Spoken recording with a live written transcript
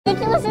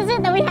Ridiculous is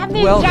it that we have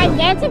these Welcome.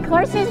 gigantic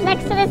horses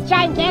next to this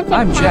gigantic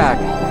I'm castle? Jack,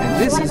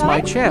 and this is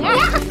my channel.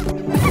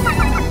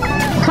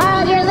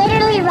 Carl, you're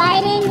literally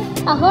riding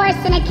a horse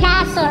in a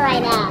castle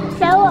right now.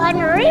 So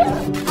unreal.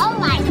 Oh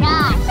my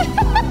gosh.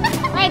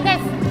 Wait,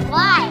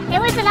 why? It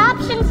was an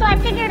option, so I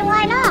figured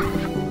why not?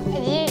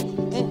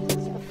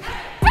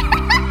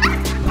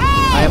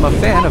 I am a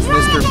fan of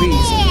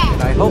MrBeast,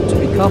 and I hope to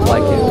become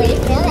like Oh, him. you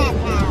feel that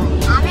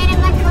now. I'm in a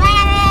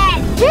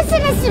McLaren. This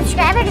innocent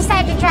subscriber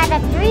decided to drive a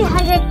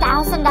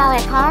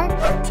 $300,000 car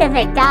to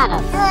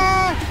McDonald's.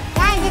 Hello,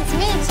 guys, it's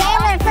me,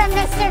 Taylor from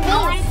MrBeast.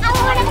 I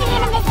want to be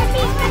in a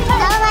MrBeast video.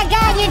 Oh my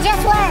God, you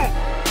just were.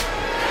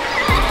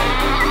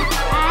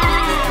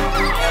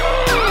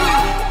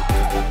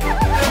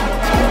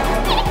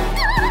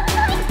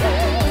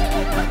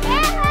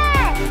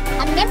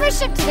 A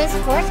membership to this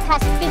course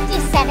costs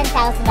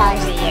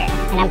 $57,000 a year,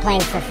 and I'm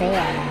playing for free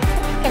right now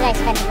because I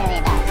spent $1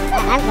 million.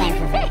 I'm playing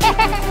for free.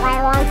 Why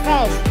a long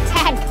face?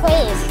 Dad,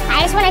 please.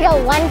 I just want to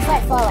go 1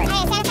 foot forward.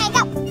 Hey,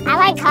 go. I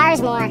like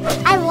cars more.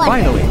 I wonder,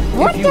 Finally,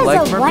 what if you does like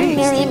a $1 MrBeast,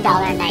 million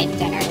night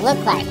dinner look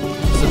like?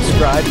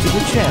 subscribe to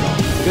the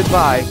channel.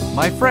 Goodbye,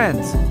 my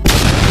friends.